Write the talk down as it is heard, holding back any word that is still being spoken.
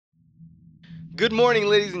Good morning,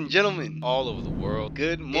 ladies and gentlemen, all over the world.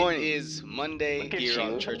 Good morning. It is Monday Look at here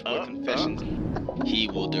on you. Church Boy Confessions. He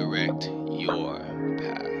will direct your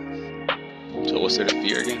path. So, what's there to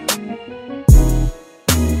fear again?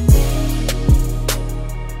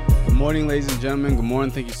 Good morning, ladies and gentlemen. Good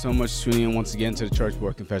morning. Thank you so much for tuning in once again to the Church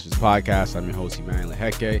Boy Confessions podcast. I'm your host, Emmanuel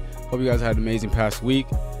Heke. Hope you guys had an amazing past week.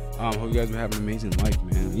 Hope you guys been having an amazing life,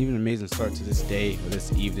 man. Even an amazing start to this day or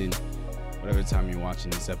this evening, whatever time you're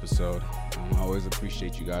watching this episode. I always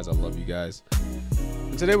appreciate you guys. I love you guys.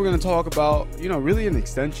 And today we're going to talk about, really an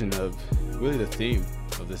extension of really the theme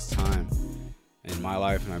of this time in my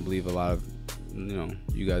life, and I believe a lot of,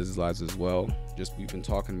 you guys' lives as well. Just we've been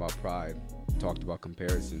talking about pride, we talked about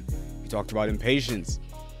comparison, we talked about impatience,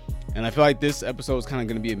 and I feel like this episode is kind of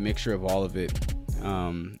going to be a mixture of all of it.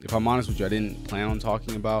 If I'm honest with you, I didn't plan on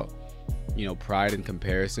talking about pride and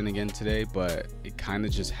comparison again today, but it kind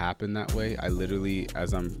of just happened that way. I literally,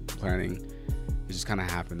 as I'm planning, it just kind of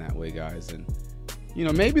happened that way, guys. And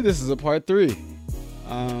maybe this is a part 3.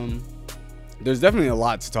 There's definitely a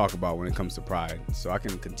lot to talk about when it comes to pride, so I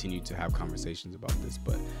can continue to have conversations about this,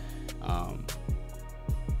 but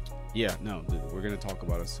we're gonna talk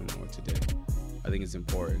about it some more today. I think it's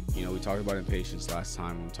important. We talked about impatience last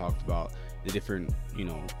time. We talked about the different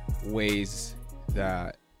ways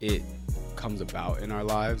that it comes about in our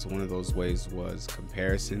lives. One of those ways was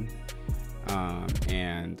comparison,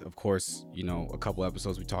 and of course, a couple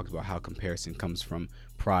episodes we talked about how comparison comes from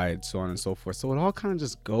pride, so on and so forth. So it all kind of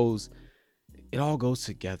just goes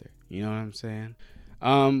together, you know what I'm saying?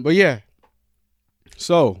 But yeah,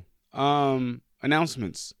 so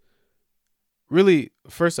announcements. Really,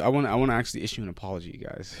 first I want to actually issue an apology,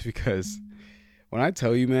 guys, because when I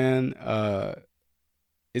tell you, man,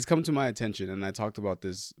 it's come to my attention, and I talked about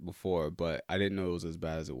this before, but I didn't know it was as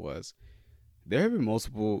bad as it was. There have been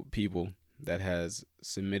multiple people that has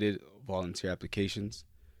submitted volunteer applications,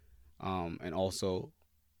 and also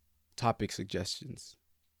topic suggestions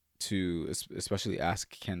to especially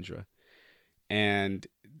Ask Kendra, and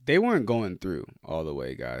they weren't going through all the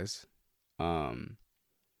way, guys.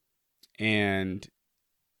 And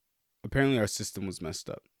apparently our system was messed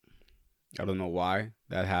up. I don't know why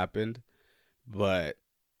that happened, but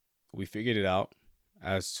we figured it out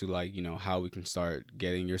as to how we can start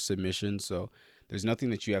getting your submission. So there's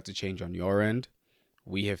nothing that you have to change on your end.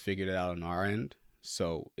 We have figured it out on our end.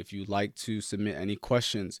 So if you'd like to submit any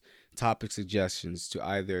questions, topic suggestions to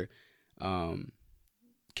either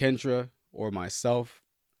Kendra or myself,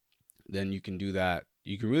 then you can do that.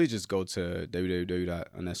 You can really just go to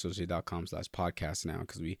www.unassociated.com/podcast now,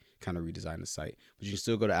 because we kind of redesigned the site. But you can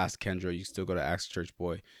still go to Ask Kendra, you can still go to Ask Church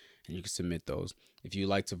Boy, and you can submit those. If you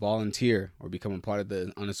like to volunteer or become a part of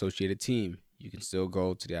the unassociated team, you can still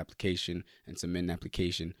go to the application and submit an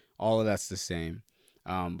application. All of that's the same,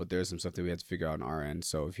 but there's some stuff that we have to figure out on our end.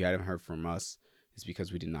 So if you hadn't heard from us, it's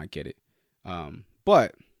because we did not get it.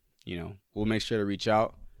 But we'll make sure to reach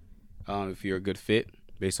out if you're a good fit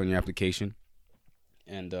based on your application.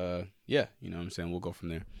 And what I'm saying, we'll go from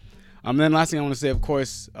there. Then last thing I want to say, of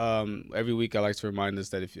course, every week I like to remind us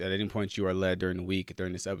that if at any point you are led during the week,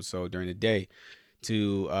 during this episode, during the day,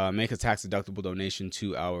 to make a tax-deductible donation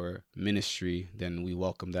to our ministry, then we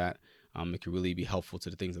welcome that. It can really be helpful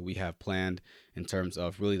to the things that we have planned in terms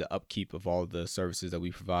of really the upkeep of all the services that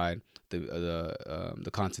we provide, the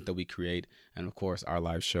content that we create, and of course our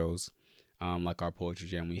live shows, like our poetry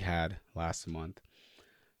jam we had last month.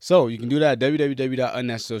 So you can do that at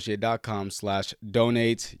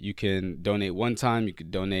www.unassociated.com/donate. You can donate one time. You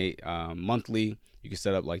can donate monthly. You can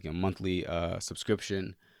set up a monthly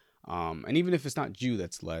subscription. And even if it's not you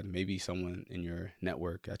that's led, maybe someone in your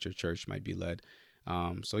network at your church might be led.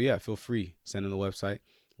 So yeah, feel free. Send them the website.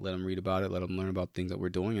 Let them read about it. Let them learn about things that we're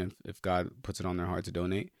doing. And if God puts it on their heart to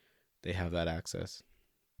donate, they have that access.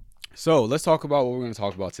 So let's talk about what we're going to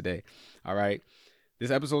talk about today. All right. This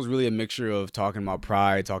episode is really a mixture of talking about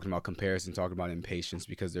pride, talking about comparison, talking about impatience,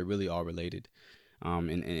 because they're really all related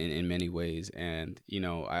in many ways. And,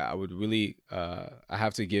 I would really, I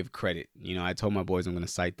have to give credit. I told my boys I'm going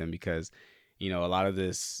to cite them because, a lot of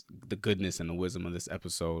this, the goodness and the wisdom of this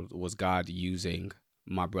episode was God using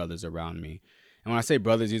my brothers around me. And when I say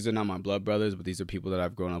brothers, these are not my blood brothers, but these are people that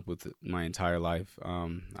I've grown up with my entire life.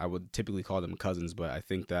 I would typically call them cousins, but I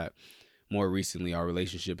think that more recently, our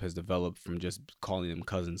relationship has developed from just calling them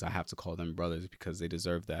cousins. I have to call them brothers because they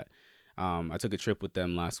deserve that. I took a trip with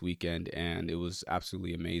them last weekend, and it was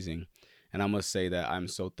absolutely amazing. And I must say that I'm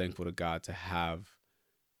so thankful to God to have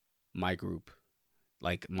my group,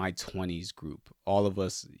 like my 20s group, all of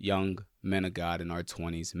us young men of God in our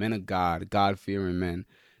 20s, men of God, God-fearing men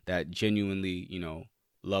that genuinely,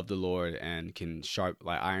 love the Lord and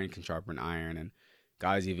like iron can sharpen iron. And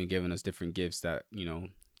God has even given us different gifts that,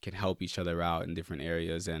 can help each other out in different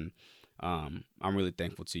areas. And I'm really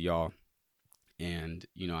thankful to y'all. And,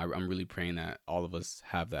 I'm really praying that all of us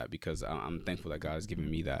have that, because I'm thankful that God has given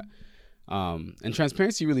me that. And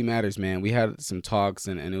transparency really matters, man. We had some talks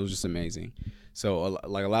and it was just amazing. So a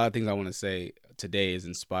lot of things I want to say today is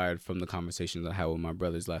inspired from the conversations I had with my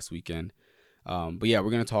brothers last weekend. But yeah, we're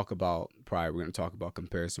going to talk about pride. We're going to talk about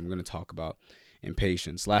comparison. We're going to talk about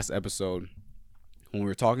impatience. Last episode, when we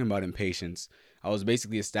were talking about impatience, I was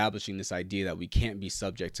basically establishing this idea that we can't be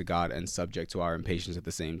subject to God and subject to our impatience at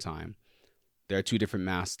the same time. There are two different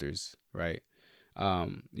masters, right?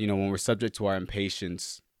 When we're subject to our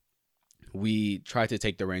impatience, we try to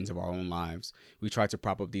take the reins of our own lives. We try to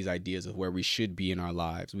prop up these ideas of where we should be in our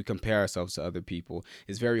lives. We compare ourselves to other people.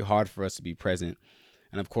 It's very hard for us to be present.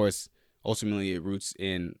 And of course, ultimately it roots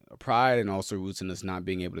in pride and also roots in us not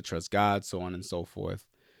being able to trust God, so on and so forth.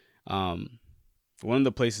 One of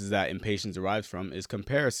the places that impatience derives from is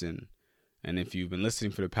comparison. And if you've been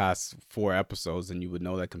listening for the past 4 episodes, then you would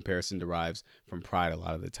know that comparison derives from pride a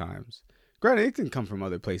lot of the times. Granted, it can come from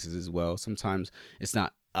other places as well. Sometimes it's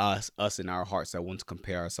not us in our hearts that want to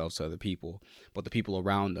compare ourselves to other people, but the people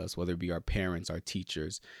around us, whether it be our parents, our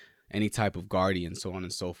teachers, any type of guardian, so on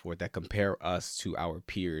and so forth, that compare us to our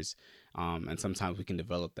peers. And sometimes we can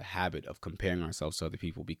develop the habit of comparing ourselves to other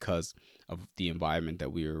people because of the environment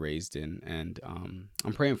that we were raised in. And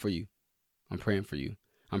I'm praying for you. I'm praying for you.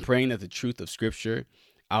 I'm praying that the truth of Scripture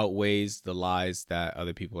outweighs the lies that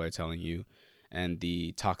other people are telling you and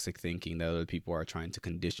the toxic thinking that other people are trying to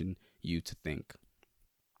condition you to think.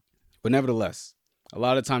 But nevertheless, a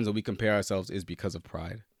lot of times that we compare ourselves is because of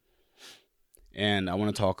pride. And I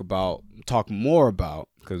want to talk more about,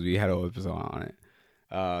 because we had an episode on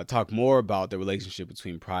it, talk more about the relationship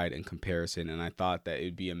between pride and comparison. And I thought that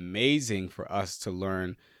it'd be amazing for us to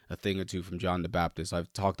learn a thing or two from John the Baptist.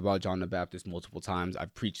 I've talked about John the Baptist multiple times.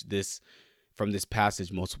 I've preached this from this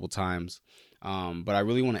passage multiple times. But I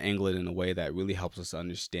really want to angle it in a way that really helps us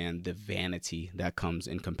understand the vanity that comes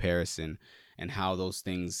in comparison and how those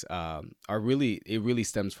things it really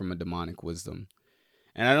stems from a demonic wisdom.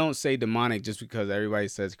 And I don't say demonic just because everybody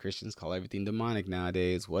says Christians call everything demonic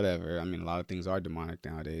nowadays, whatever. I mean, a lot of things are demonic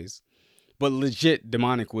nowadays. But legit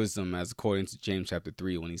demonic wisdom, as according to James chapter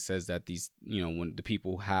 3, when he says that these, when the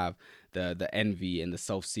people have the envy and the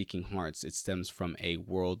self-seeking hearts, it stems from a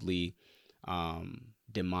worldly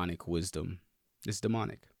demonic wisdom. It's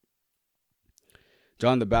demonic.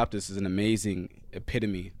 John the Baptist is an amazing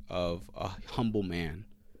epitome of a humble man.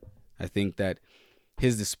 I think that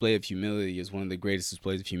his display of humility is one of the greatest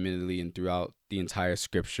displays of humility and throughout the entire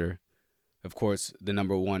Scripture. Of course, the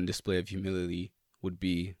number one display of humility would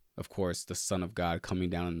be, of course, the Son of God coming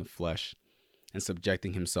down in the flesh and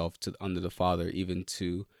subjecting himself under the Father, even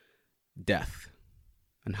to death,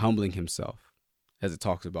 and humbling himself, as it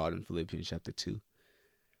talks about in Philippians chapter 2.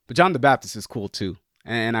 But John the Baptist is cool too.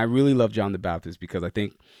 And I really love John the Baptist because I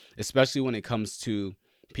think, especially when it comes to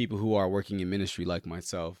people who are working in ministry like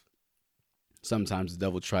myself, sometimes the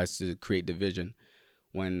devil tries to create division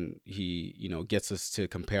when he, gets us to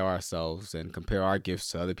compare ourselves and compare our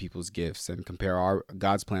gifts to other people's gifts and compare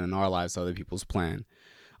God's plan in our lives to other people's plan.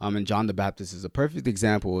 And John the Baptist is a perfect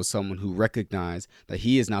example of someone who recognized that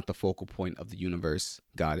he is not the focal point of the universe.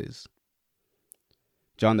 God is.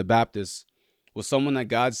 John the Baptist was someone that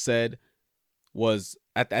God said was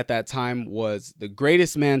at that time was the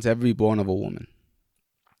greatest man to ever be born of a woman.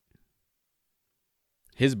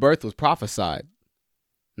 His birth was prophesied.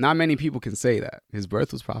 Not many people can say that. His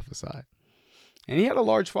birth was prophesied. And he had a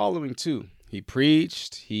large following too. He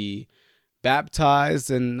preached, he baptized,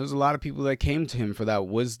 and there's a lot of people that came to him for that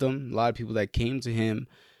wisdom. A lot of people that came to him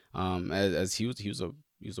as he was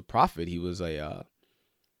a prophet. He was a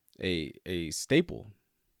staple,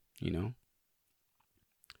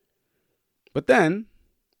 But then,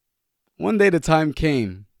 one day the time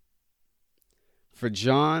came for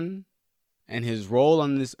John and his role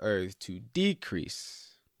on this earth to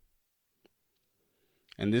decrease.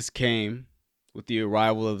 And this came with the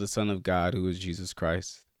arrival of the Son of God, who is Jesus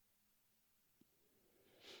Christ.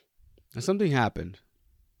 And something happened.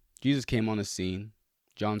 Jesus came on the scene.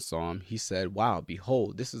 John saw him. He said, "Wow,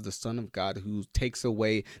 behold, this is the Son of God who takes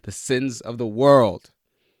away the sins of the world."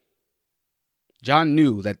 John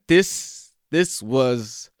knew that this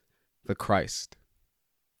was the Christ.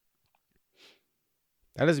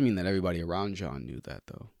 That doesn't mean that everybody around John knew that,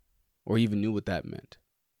 though, or even knew what that meant.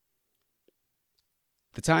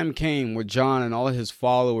 The time came where John and all of his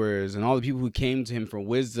followers and all the people who came to him for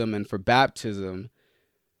wisdom and for baptism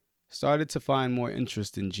started to find more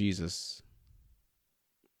interest in Jesus.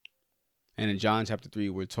 And in John chapter 3,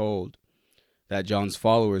 we're told that John's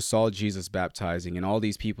followers saw Jesus baptizing, and all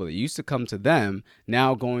these people that used to come to them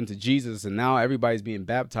now going to Jesus, and now everybody's being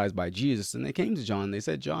baptized by Jesus. And they came to John. They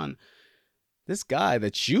said, John, this guy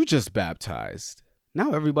that you just baptized,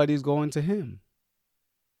 now everybody's going to him.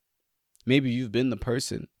 Maybe you've been the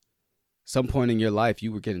person. Some point in your life,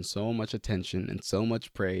 you were getting so much attention and so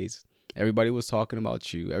much praise. Everybody was talking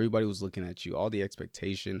about you. Everybody was looking at you. All the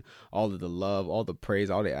expectation, all of the love, all the praise,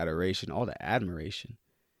 all the adoration, all the admiration.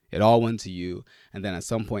 It all went to you, and then at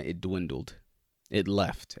some point it dwindled. It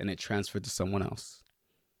left, and it transferred to someone else.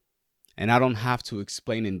 And I don't have to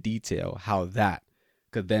explain in detail how that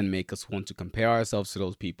could then make us want to compare ourselves to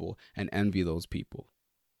those people and envy those people.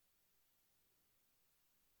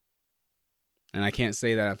 And I can't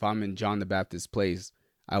say that if I'm in John the Baptist's place,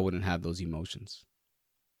 I wouldn't have those emotions.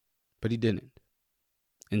 But he didn't.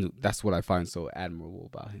 And that's what I find so admirable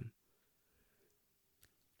about him.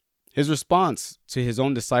 His response to his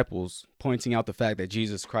own disciples, pointing out the fact that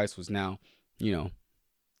Jesus Christ was now,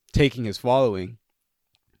 taking his following,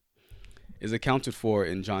 is accounted for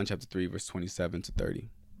in John chapter 3, verse 27 to 30.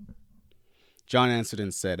 John answered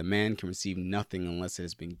and said, "A man can receive nothing unless it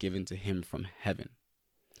has been given to him from heaven.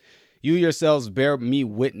 You yourselves bear me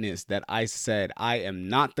witness that I said, I am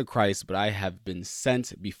not the Christ, but I have been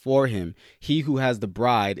sent before him. He who has the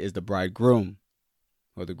bride is the bridegroom,"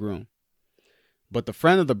 or the groom. "But the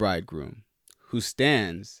friend of the bridegroom, who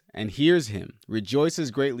stands and hears him, rejoices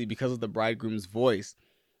greatly because of the bridegroom's voice.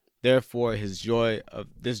 Therefore this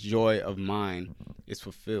joy of mine is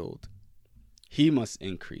fulfilled. He must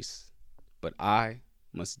increase, but I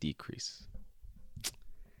must decrease."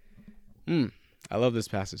 I love this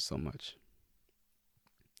passage so much.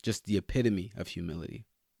 Just the epitome of humility.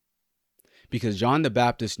 Because John the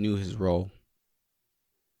Baptist knew his role.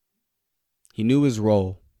 He knew his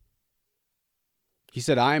role. He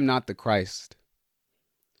said, "I am not the Christ.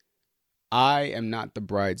 I am not the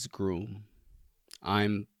bride's groom.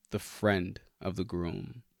 I'm the friend of the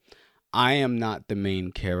groom. I am not the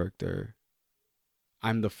main character.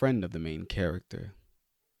 I'm the friend of the main character."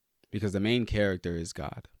 Because the main character is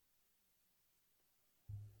God.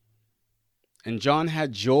 And John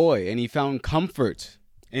had joy, and he found comfort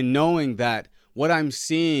in knowing that what I'm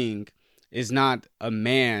seeing is not a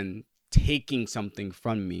man taking something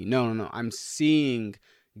from me. No. I'm seeing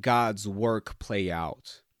God's work play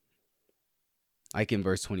out. Like in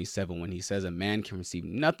verse 27, when he says a man can receive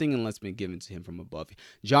nothing unless it's been given to him from above.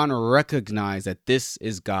 John recognized that this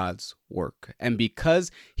is God's work. And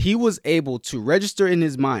because he was able to register in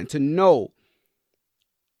his mind, to know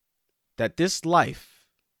that this life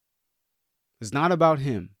is not about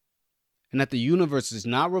him, and that the universe does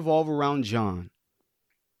not revolve around John,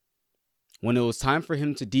 when it was time for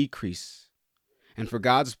him to decrease and for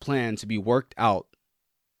God's plan to be worked out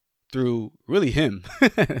through really him,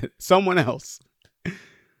 someone else,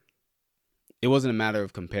 it wasn't a matter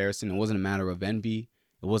of comparison. It wasn't a matter of envy.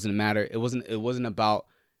 It wasn't about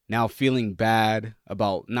now feeling bad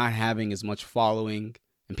about not having as much following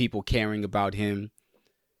and people caring about him.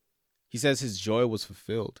 He says his joy was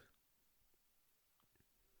fulfilled.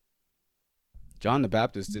 John the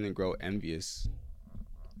Baptist didn't grow envious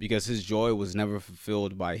because his joy was never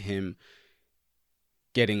fulfilled by him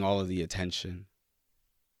getting all of the attention.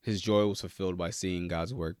 His joy was fulfilled by seeing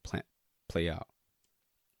God's work play out.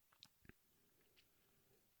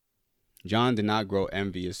 John did not grow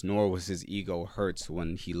envious, nor was his ego hurt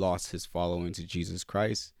when he lost his following to Jesus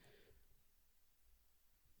Christ,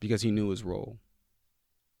 because he knew his role.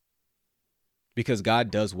 Because God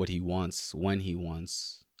does what he wants, when he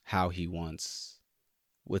wants, how he wants,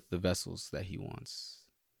 with the vessels that he wants.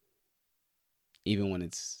 Even when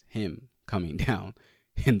it's him coming down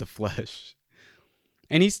in the flesh.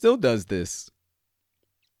 And he still does this.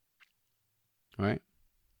 Right?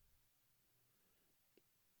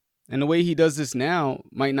 And the way he does this now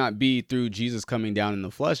might not be through Jesus coming down in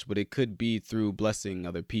the flesh, but it could be through blessing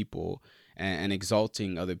other people and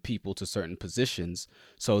exalting other people to certain positions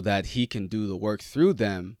so that he can do the work through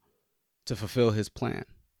them to fulfill his plan.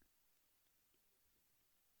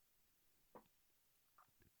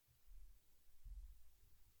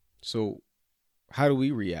 So how do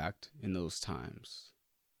we react in those times?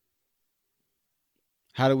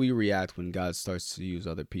 How do we react when God starts to use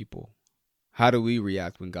other people? How do we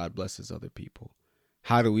react when God blesses other people?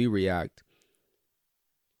 How do we react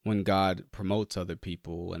when God promotes other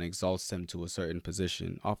people and exalts them to a certain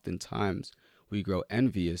position? Oftentimes, we grow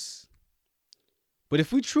envious. But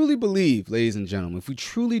if we truly believe, ladies and gentlemen, if we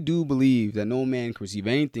truly do believe that no man can receive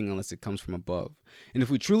anything unless it comes from above, and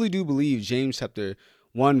if we truly do believe James chapter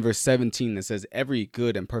 1 verse 17 that says every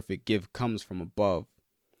good and perfect gift comes from above,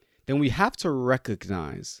 then we have to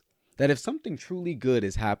recognize that if something truly good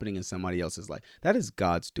is happening in somebody else's life, that is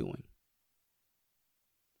God's doing.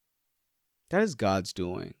 That is God's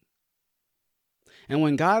doing. And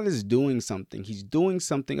when God is doing something, he's doing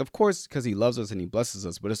something, of course, because he loves us and he blesses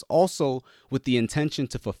us, but it's also with the intention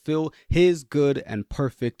to fulfill his good and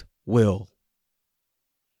perfect will.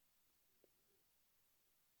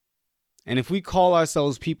 And if we call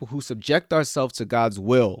ourselves people who subject ourselves to God's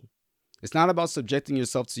will, it's not about subjecting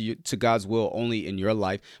yourself to God's will only in your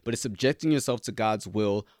life, but it's subjecting yourself to God's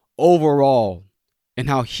will overall and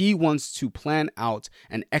how he wants to plan out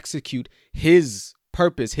and execute his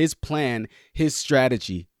purpose, his plan, his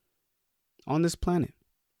strategy on this planet.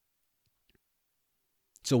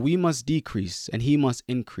 So we must decrease and he must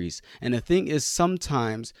increase. And the thing is,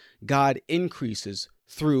 sometimes God increases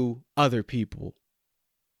through other people.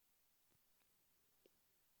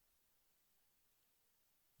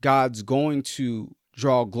 God's going to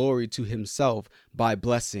draw glory to himself by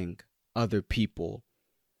blessing other people.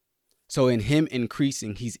 So in him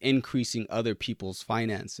increasing, he's increasing other people's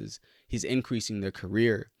finances. He's increasing their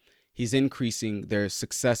career. He's increasing their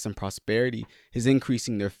success and prosperity. He's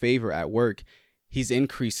increasing their favor at work. He's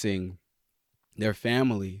increasing their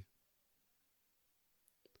family.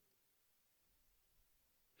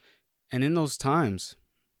 And in those times,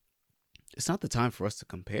 it's not the time for us to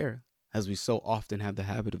compare, as we so often have the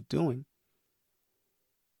habit of doing.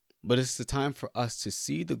 But it's the time for us to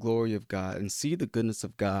see the glory of God and see the goodness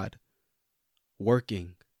of God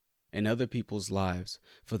working in other people's lives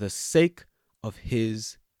for the sake of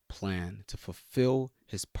his plan to fulfill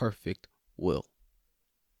his perfect will.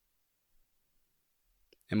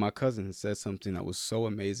 And my cousin said something that was so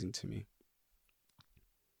amazing to me.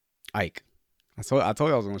 Ike. I told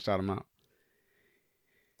you I was going to shout him out.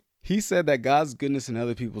 He said that God's goodness in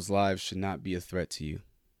other people's lives should not be a threat to you.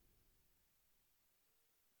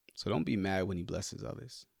 So don't be mad when he blesses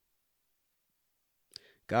others.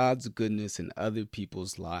 God's goodness in other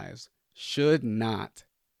people's lives should not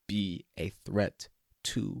be a threat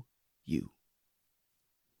to you.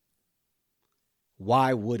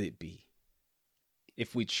 Why would it be?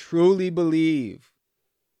 If we truly believe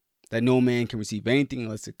that no man can receive anything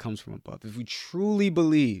unless it comes from above, if we truly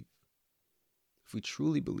believe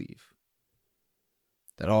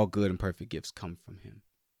that all good and perfect gifts come from him,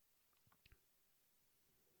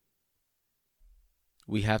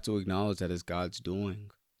 we have to acknowledge that it's God's doing.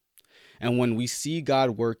 And when we see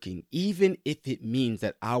God working, even if it means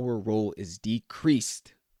that our role is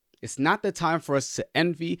decreased, it's not the time for us to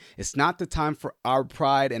envy. It's not the time for our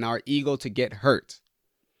pride and our ego to get hurt.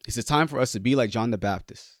 It's the time for us to be like John the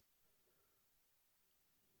Baptist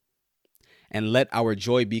and let our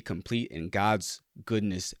joy be complete in God's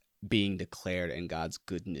goodness being declared and God's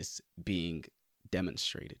goodness being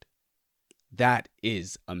demonstrated. That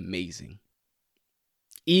is amazing.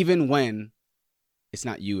 Even when it's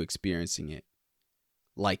not you experiencing it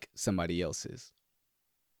like somebody else is.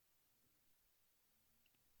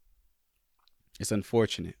 It's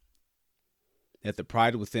unfortunate that the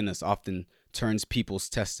pride within us often turns people's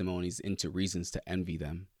testimonies into reasons to envy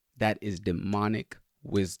them. That is demonic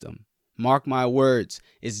wisdom. Mark my words,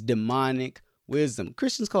 it's demonic wisdom.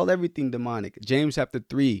 Christians call everything demonic. James chapter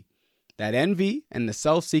 3, that envy and the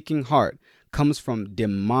self-seeking heart comes from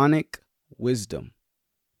demonic wisdom.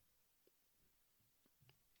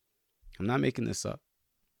 I'm not making this up.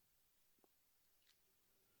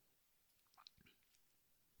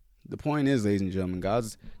 The point is, ladies and gentlemen,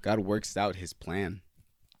 God works out his plan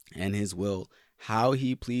and his will, how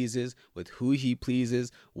he pleases, with who he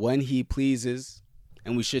pleases, when he pleases,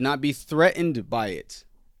 and we should not be threatened by it.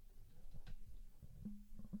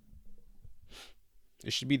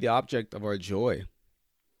 It should be the object of our joy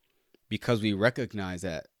because we recognize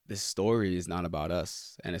that this story is not about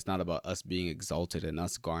us, and it's not about us being exalted and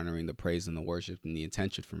us garnering the praise and the worship and the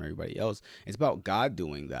attention from everybody else. It's about God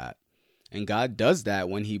doing that. And God does that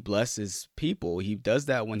when he blesses people. He does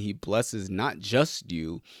that when he blesses not just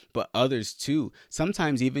you, but others too.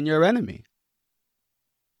 Sometimes even your enemy.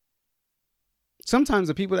 Sometimes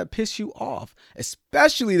the people that piss you off,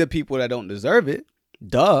 especially the people that don't deserve it.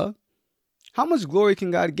 Duh. How much glory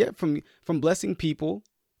can God get from blessing people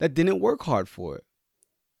that didn't work hard for it,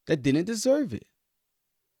 that didn't deserve it?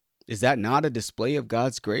 Is that not a display of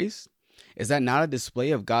God's grace? Is that not a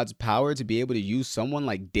display of God's power to be able to use someone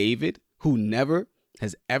like David, who never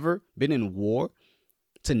has ever been in war,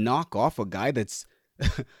 to knock off a guy that's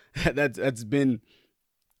been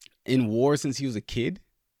in war since he was a kid?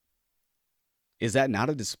 Is that not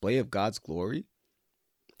a display of God's glory?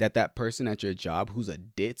 That person at your job who's a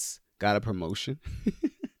ditz got a promotion?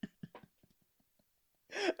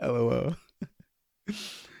 LOL.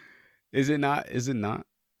 Is it not? Is it not?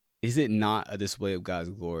 Is it not a display of God's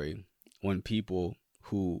glory when people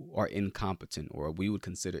who are incompetent, or we would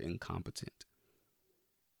consider incompetent,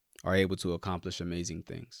 are able to accomplish amazing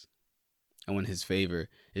things? And when his favor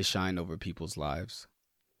is shined over people's lives?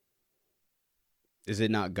 Is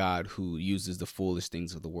it not God who uses the foolish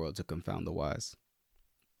things of the world to confound the wise?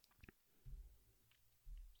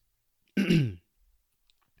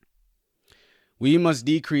 We must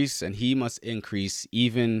decrease and he must increase,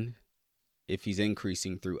 even if he's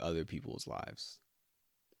increasing through other people's lives.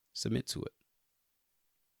 Submit to it.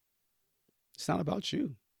 It's not about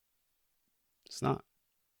you. It's not.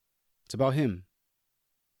 It's about him.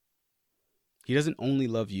 He doesn't only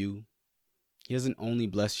love you. He doesn't only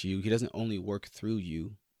bless you. He doesn't only work through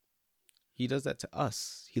you. He does that to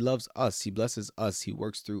us. He loves us. He blesses us. He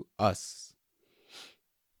works through us.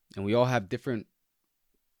 And we all have different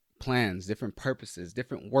plans, different purposes,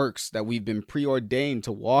 different works that we've been preordained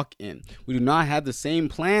to walk in. We do not have the same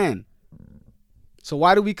plan. So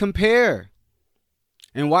why do we compare?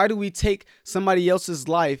 And why do we take somebody else's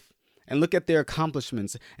life and look at their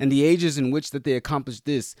accomplishments and the ages in which that they accomplished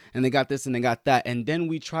this and they got this and they got that, and then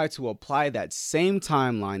we try to apply that same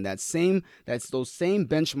timeline, those same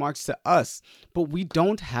benchmarks to us, but we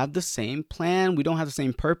don't have the same plan, we don't have the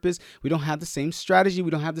same purpose, we don't have the same strategy,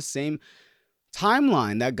 we don't have the same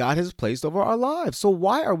timeline that God has placed over our lives. So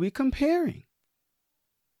why are we comparing?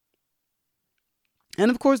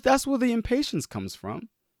 And of course, that's where the impatience comes from.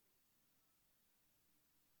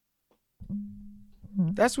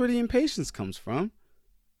 That's where the impatience comes from.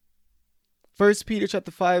 1 Peter chapter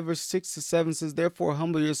 5, verse 6 to 7 says, "Therefore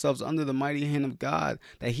humble yourselves under the mighty hand of God,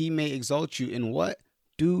 that he may exalt you in" what?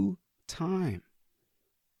 Due time.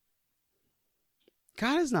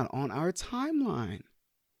 God is not on our timeline.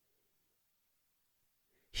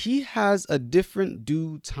 He has a different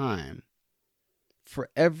due time for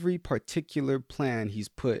every particular plan he's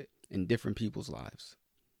put in different people's lives.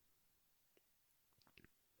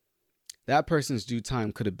 That person's due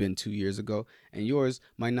time could have been 2 years ago, and yours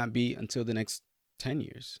might not be until the next 10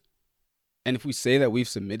 years. And if we say that we've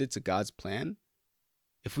submitted to God's plan,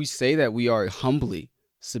 if we say that we are humbly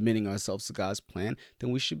submitting ourselves to God's plan,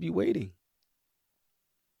 then we should be waiting.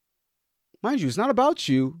 Mind you, it's not about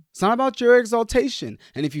you. It's not about your exaltation.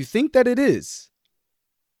 And if you think that it is,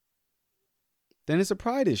 then it's a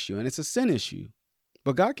pride issue and it's a sin issue.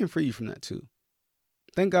 But God can free you from that too.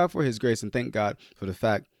 Thank God for his grace, and thank God for the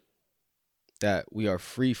fact that we are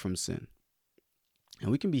free from sin.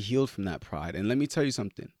 And we can be healed from that pride. And let me tell you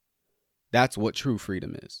something. That's what true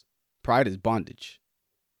freedom is. Pride is bondage.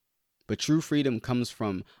 But true freedom comes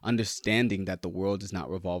from understanding that the world does not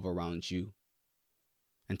revolve around you,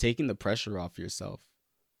 and taking the pressure off yourself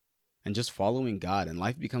and just following God. And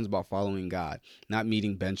life becomes about following God, not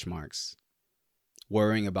meeting benchmarks,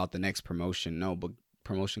 worrying about the next promotion. No, but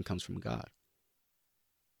promotion comes from God.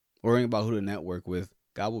 Worrying about who to network with,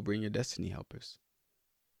 God will bring your destiny helpers.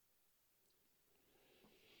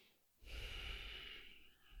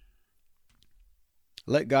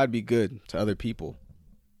 Let God be good to other people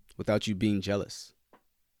without you being jealous.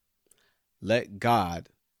 Let God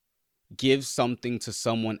give something to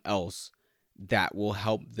someone else that will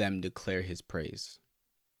help them declare his praise.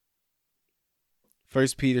 1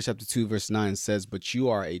 Peter chapter 2, verse 9 says, "But you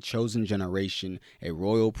are a chosen generation, a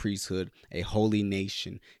royal priesthood, a holy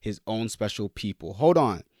nation, his own special people." Hold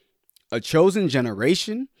on. A chosen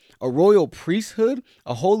generation, a royal priesthood,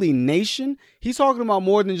 a holy nation. He's talking about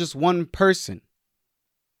more than just one person.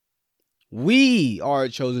 We are a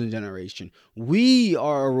chosen generation. We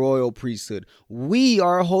are a royal priesthood. We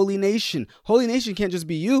are a holy nation. Holy nation can't just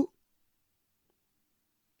be you.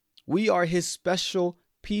 We are his special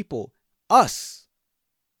people. Us.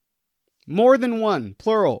 More than one,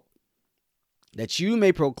 plural. "That you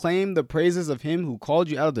may proclaim the praises of him who called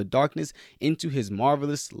you out of the darkness into his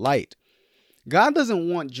marvelous light." God doesn't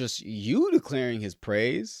want just you declaring his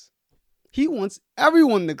praise. He wants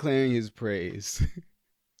everyone declaring his praise.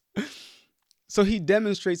 So he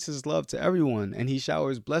demonstrates his love to everyone, and he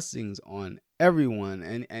showers blessings on everyone.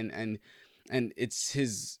 And it's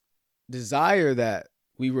his desire that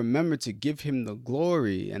we remember to give him the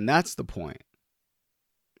glory. And that's the point.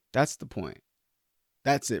 That's the point.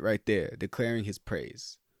 That's it right there, declaring his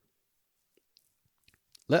praise.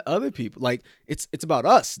 Let other people, it's about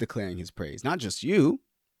us declaring his praise, not just you.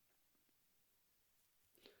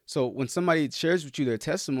 So when somebody shares with you their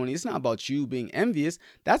testimony, it's not about you being envious.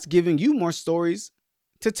 That's giving you more stories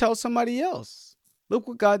to tell somebody else. Look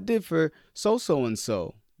what God did for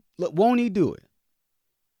so-and-so. Look, won't he do it?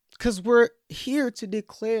 Because we're here to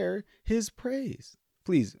declare his praise.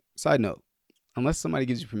 Please, side note, Unless somebody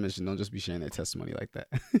gives you permission, don't just be sharing their testimony like that.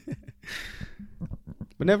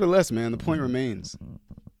 But nevertheless, man, the point remains.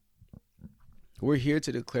 We're here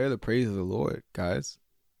to declare the praise of the Lord, guys.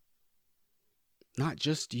 Not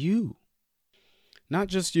just you. Not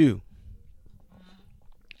just you.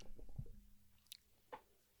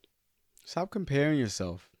 Stop comparing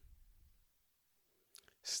yourself.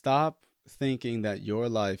 Stop thinking that your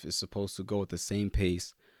life is supposed to go at the same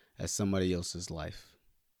pace as somebody else's life.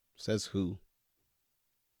 Says who?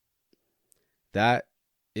 That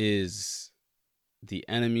is the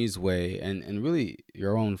enemy's way, and really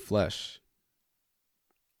your own flesh,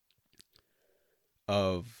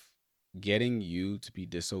 of getting you to be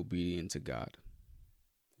disobedient to God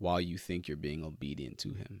while you think you're being obedient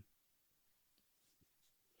to him.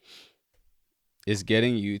 It's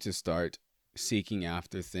getting you to start seeking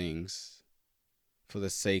after things for the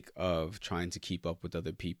sake of trying to keep up with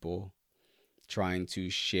other people, trying to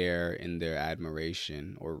share in their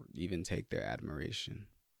admiration or even take their admiration.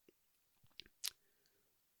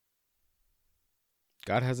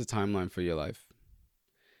 God has a timeline for your life.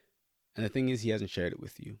 And the thing is, he hasn't shared it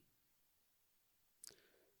with you.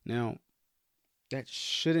 Now, that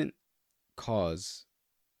shouldn't cause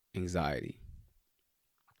anxiety.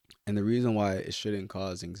 And the reason why it shouldn't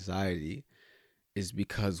cause anxiety is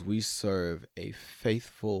because we serve a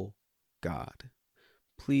faithful God.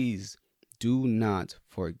 Please do not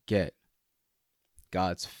forget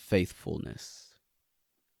God's faithfulness.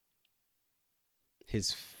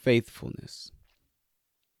 His faithfulness.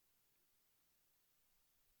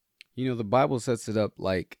 You know, the Bible sets it up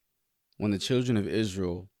like when the children of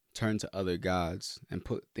Israel turned to other gods and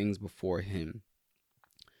put things before him.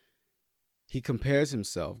 God compares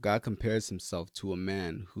himself to a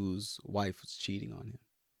man whose wife was cheating on him.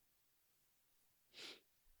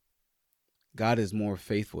 God is more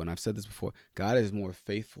faithful, and I've said this before, God is more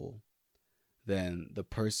faithful than the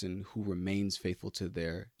person who remains faithful to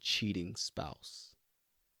their cheating spouse.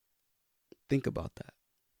 Think about that.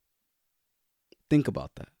 Think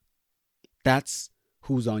about that. That's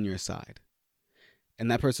who's on your side. And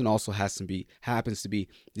that person also happens to be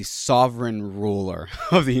the sovereign ruler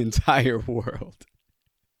of the entire world.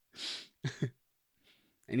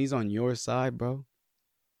 And he's on your side, bro.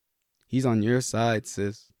 He's on your side,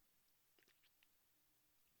 sis.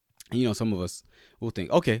 And, you know, some of us will think,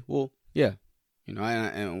 okay, well, yeah. You know,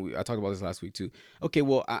 I talked about this last week too. Okay,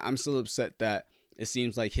 well, I'm still upset that it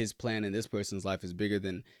seems like his plan in this person's life is bigger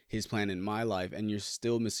than his plan in my life. And you're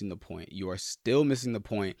still missing the point. You are still missing the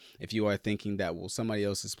point if you are thinking that, well, somebody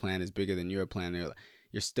else's plan is bigger than your plan.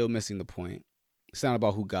 You're still missing the point. It's not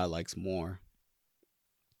about who God likes more.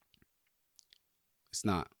 It's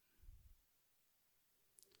not.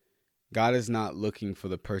 God is not looking for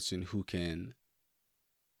the person who can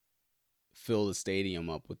fill the stadium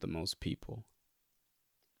up with the most people.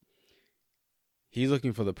 He's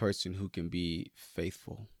looking for the person who can be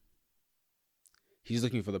faithful. He's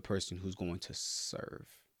looking for the person who's going to serve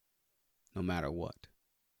no matter what.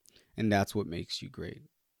 And that's what makes you great.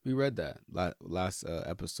 We read that last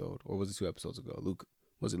episode, or was it 2 episodes ago? Luke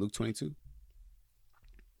 22?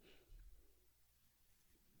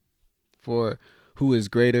 For who is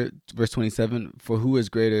greater, verse 27, for who is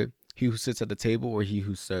greater, he who sits at the table or he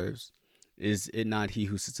who serves? Is it not he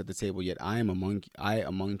who sits at the table, yet I among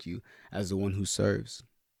you as the one who serves?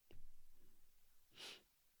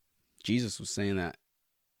 Jesus was saying that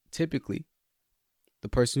typically the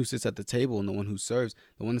person who sits at the table and the one who serves,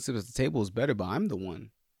 the one that sits at the table is better, but I'm the one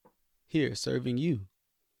here serving you.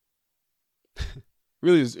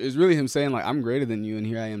 Really, it's really him saying, like, I'm greater than you and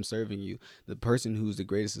here I am serving you. The person who's the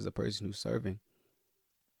greatest is the person who's serving.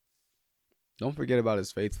 Don't forget about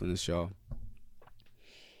his faithfulness, y'all.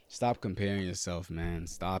 Stop comparing yourself, man.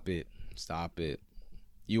 Stop it. Stop it.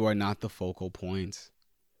 You are not the focal point.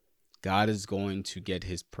 God is going to get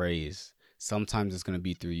his praise. Sometimes it's going to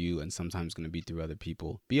be through you and sometimes it's going to be through other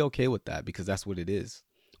people. Be okay with that because that's what it is.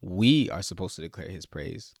 We are supposed to declare his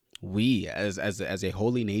praise. We, as a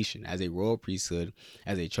holy nation, as a royal priesthood,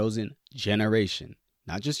 as a chosen generation,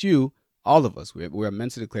 not just you, all of us, we're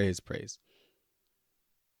meant to declare his praise.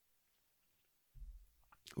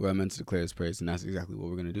 We're meant to declare his praise, and that's exactly what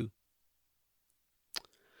we're going to do.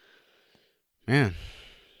 Man,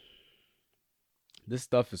 this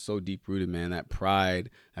stuff is so deep-rooted, man. That pride,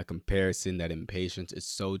 that comparison, that impatience is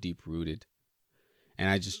so deep-rooted. And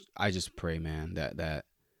I just pray, man, that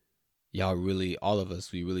y'all really, all of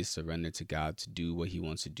us, we really surrender to God to do what he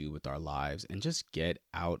wants to do with our lives and just get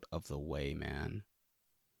out of the way, man.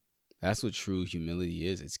 That's what true humility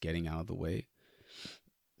is. It's getting out of the way.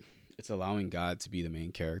 It's allowing God to be the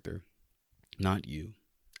main character, not you.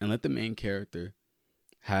 And let the main character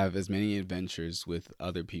have as many adventures with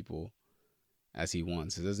other people as he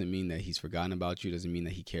wants. It doesn't mean that he's forgotten about you. It doesn't mean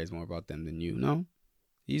that he cares more about them than you. No,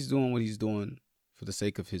 he's doing what he's doing for the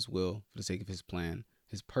sake of his will, for the sake of his plan,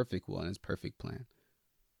 his perfect will and his perfect plan.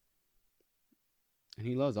 And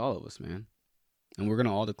he loves all of us, man. And we're going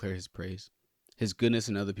to all declare his praise. His goodness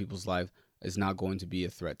in other people's life is not going to be a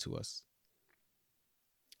threat to us.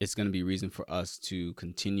 It's going to be reason for us to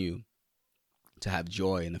continue to have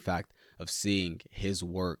joy in the fact of seeing his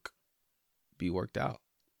work be worked out.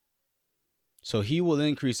 So he will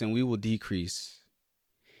increase and we will decrease.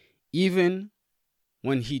 Even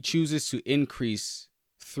when he chooses to increase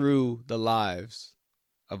through the lives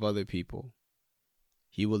of other people,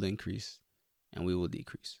 he will increase and we will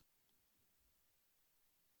decrease.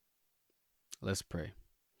 Let's pray.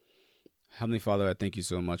 Heavenly Father, I thank you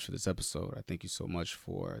so much for this episode. I thank you so much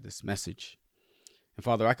for this message. And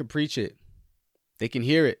Father, I could preach it. They can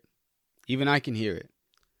hear it. Even I can hear it.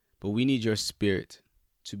 But we need your spirit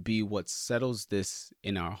to be what settles this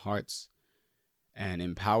in our hearts and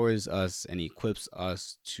empowers us and equips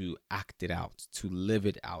us to act it out, to live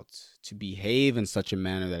it out, to behave in such a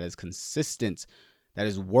manner that is consistent, that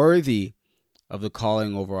is worthy of the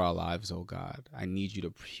calling over our lives, oh God. I need you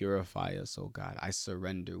to purify us, oh God. I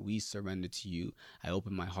surrender. We surrender to you. I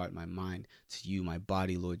open my heart, my mind to you, my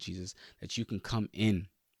body, Lord Jesus, that you can come in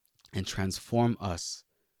and transform us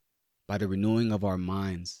by the renewing of our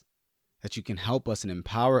minds, that you can help us and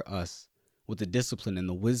empower us with the discipline and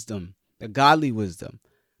the wisdom, the godly wisdom,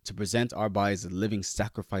 to present our bodies as a living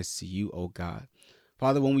sacrifice to you, oh God.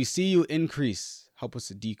 Father, when we see you increase, help us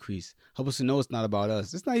to decrease. Help us to know it's not about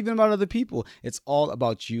us. It's not even about other people. It's all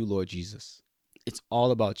about you, Lord Jesus. It's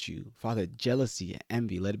all about you. Father, jealousy and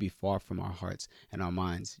envy, let it be far from our hearts and our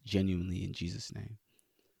minds, genuinely in Jesus' name.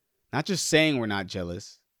 Not just saying we're not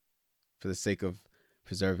jealous for the sake of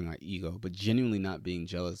preserving our ego, but genuinely not being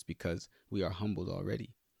jealous because we are humbled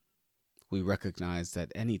already. We recognize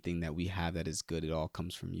that anything that we have that is good, it all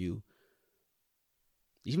comes from you.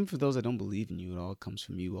 Even for those that don't believe in you, it all comes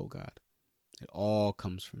from you, oh God. It all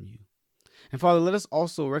comes from you. And Father, let us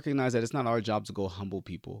also recognize that it's not our job to go humble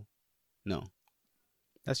people. No,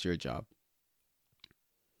 that's your job.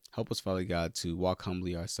 Help us, Father God, to walk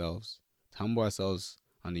humbly ourselves, to humble ourselves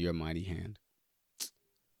under your mighty hand.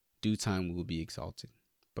 Due time we will be exalted.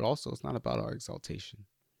 But also, it's not about our exaltation.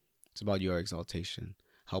 It's about your exaltation.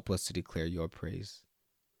 Help us to declare your praise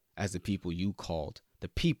as the people you called, the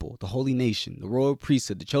people, the holy nation, the royal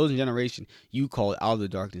priesthood, the chosen generation you called out of the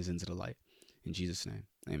darkness into the light. In Jesus' name,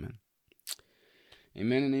 amen.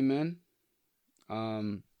 Amen and amen.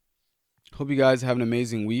 Hope you guys have an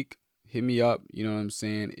amazing week. Hit me up, you know what I'm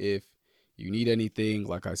saying? If you need anything,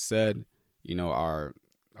 like I said, you know, our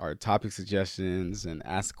topic suggestions and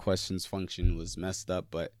ask questions function was messed up,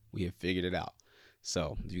 but we have figured it out.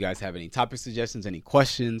 So if you guys have any topic suggestions, any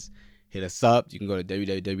questions, hit us up. You can go to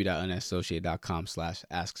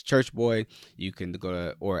www.unassociated.com/askchurchboy. You can go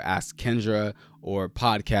to or ask Kendra or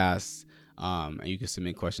podcasts. And you can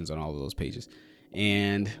submit questions on all of those pages.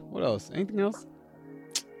 And what else? Anything else?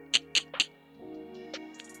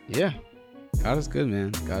 Yeah. God is good,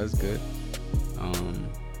 man. God is good.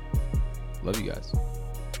 Love you guys.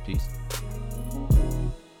 Peace.